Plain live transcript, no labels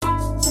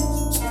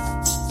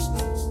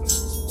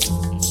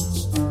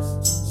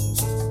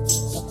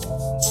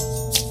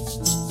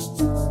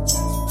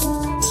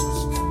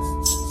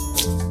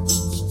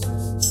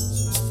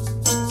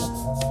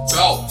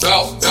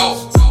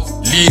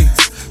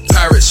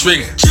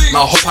swing.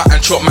 Man hop out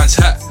and chop man's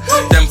hat.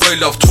 Them boy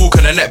love talk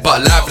on the net, but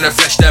live in the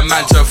flesh, them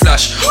man turn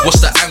flash. What's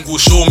the angle?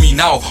 Show me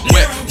now.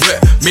 Wet,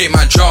 make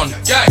man drown.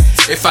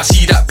 If I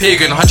see that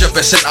pagan, 100%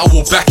 I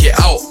will back it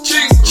out.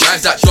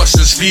 Rise that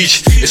Justin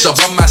speech. It's a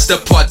one man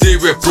step I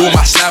did with bro,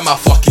 my slam, my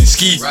fucking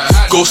ski.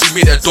 Ghost we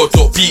make that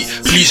dot beat.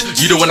 Please,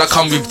 you don't wanna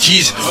come with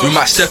G's. We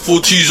might step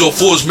 4 2s or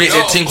 4s, make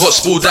that thing hot,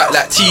 spoil that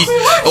like tea.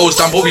 O's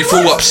down, but we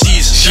throw up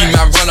C's. See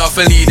man run off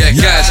and lead their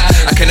guys.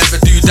 I can never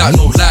do that,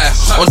 no lie.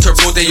 Onto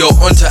road, they you're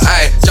onto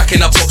eye. Jack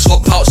in a box,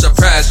 hop out,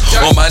 surprise.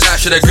 All my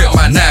life should have gripped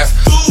my knife.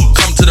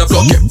 Come to the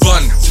block, get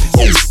bun.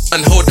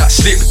 And hold that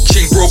slip.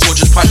 Ching bro,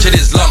 just punch in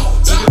his lung.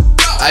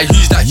 I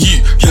use that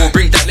you, bro,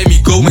 bring that, let me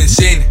go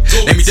insane.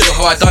 Let me do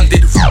how I done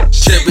did.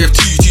 Shit with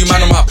two man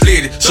on my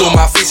blade. Saw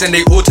my face and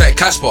they all take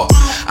Casper.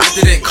 I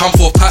didn't come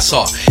for a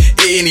passer.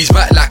 Hitting his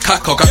back like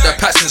Kaka. Got the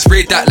pats and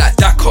sprayed that like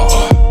Dakar.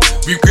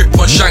 We grip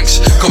on shanks,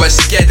 cause we're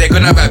scared they're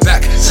gonna have our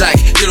back. Psych,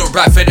 they don't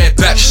rap for their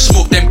batch.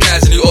 Smoke them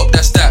guys and you up,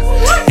 that's that.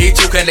 They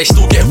talk and they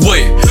still get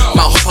void.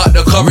 Might hop out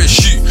the car and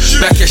shoot.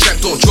 Back your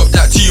shank, don't drop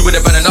that to you with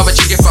a ban. Another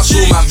chick if I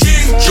saw my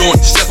move. Don't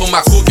step on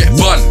my cool, get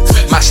bun.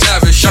 My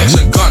slab is shanks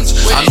and guns.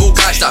 I know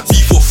guys that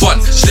beef for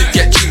fun. Slip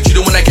get chinged, you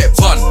don't wanna get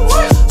bun.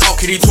 How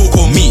can he talk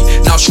on me?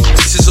 Now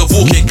this is a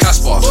walking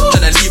Casper.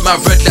 Tryna leave my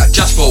red like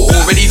Jasper.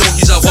 Already know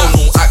he's a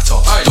well-known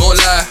actor. Don't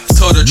lie,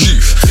 tell the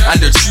truth,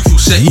 and the truth will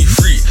set you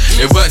free.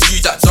 It weren't you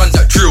that done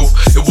that drill.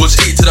 It was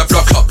 8 to the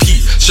block up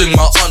P. Swing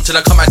my arm till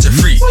I come out to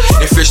 3.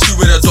 If it's 2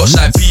 with the dots,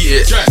 I beat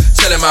it.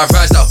 Tell him I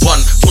rise that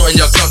one. Put in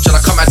your glove till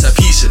I come out to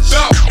pieces.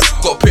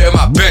 Got put in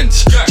my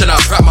bends. Till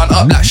I wrap man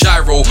up like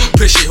Shiro.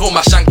 Push it home,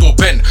 my shank don't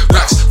bend.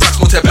 Racks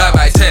multiply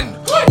by 10.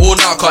 Oh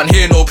now I can't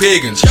hear no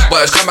pagans,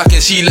 but it's come back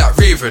and see like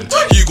Raven.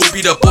 You go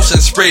be the boss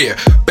and spray it.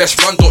 Best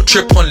run, don't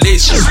trip on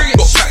laces.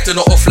 Got packed in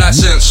the off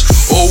license.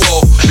 Oh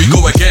well, we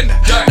go again.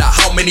 Like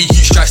how many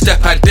youths try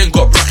step and then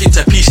got broke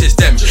into pieces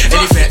them.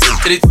 Anything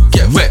did it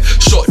get wet?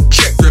 Shot,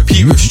 check,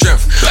 repeat with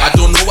strength. I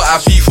don't know what I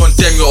beef on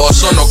them. You're a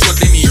son of God,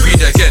 let me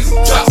read again.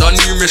 I've done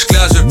numerous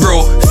glass with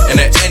bro. In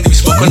the end we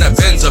smoke on the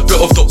Benz. A bit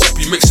of the up,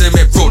 we mix them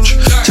in broach.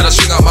 Till I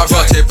swing out my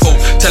rotate pole.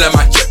 Tell him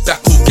I get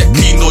back, will get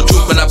clean, no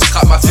joke. When I back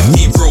up my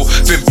 15 bro.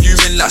 Been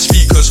fuming like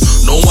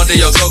speakers. No wonder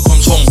your girl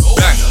comes home.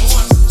 Bang.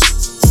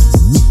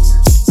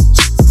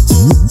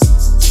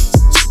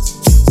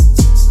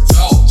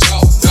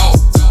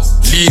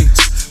 Lean,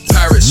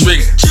 Pyrex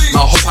swing.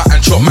 Man hop out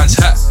and chop man's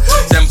hat.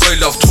 Them boy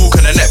love talk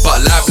on the net,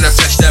 but live in the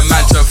flesh, them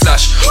man turn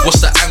flash. What's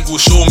the angle?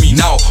 Show me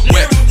now.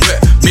 Wet,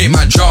 make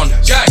man drown.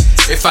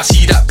 If I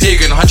see that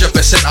pagan, 100%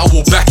 I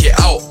will back it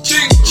out.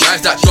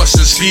 Rise that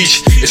Justin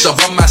speech. It's a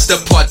one man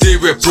step I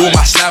did with bro,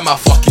 my slam, my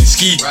fucking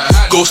ski.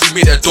 Ghost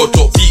we make that dot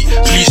beat.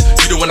 Please,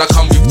 you don't wanna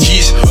come with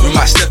G's. We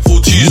might step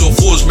 4 2s or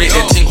 4s, make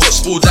that thing hot,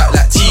 spoil that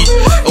like tea.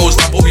 O's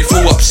down, but we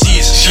throw up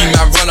C's. See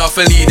man run off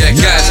and lead their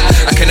guys.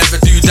 I can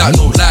never do that,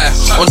 no lie.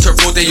 Onto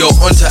road, they you're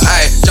onto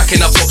eye. Jack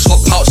in a box,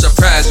 hop out,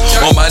 surprise.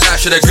 All my life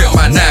should have gripped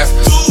my knife.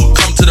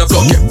 Come to the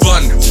block, get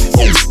bun.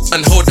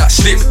 And hold that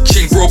slip.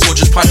 Ching bro,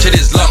 just punch in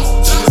his lung.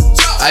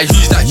 I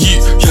use that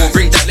you, bro,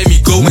 bring that, let me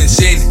go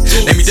insane.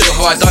 Let me do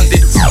how I done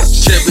did.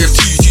 Shit with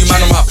two man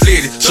on my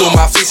blade. Saw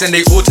my face and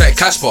they all take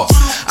Casper.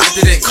 I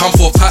didn't come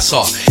for a passer.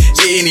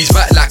 Hitting his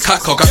back like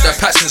Kaka. Got the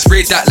pats and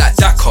sprayed that like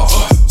Dakar.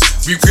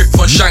 We grip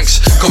on shanks,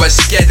 cause we're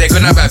scared they're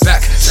gonna have our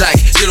back. Psych,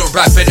 they don't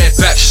rap for their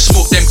batch.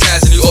 Smoke them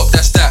guys and you up,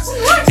 that's that.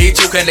 They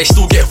talk and they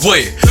still get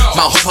void.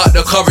 Might hop out the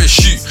car and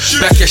shoot.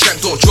 Back your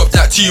shank, don't drop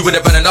that to you with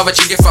a ban. Another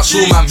chick if I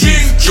saw my move.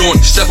 Don't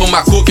step on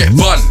my cool, get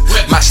bun.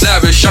 My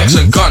slab is shanks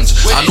and guns.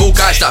 I know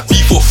guys that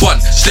beef for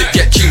fun. Slip,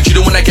 get chinged, you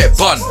don't wanna get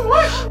bun.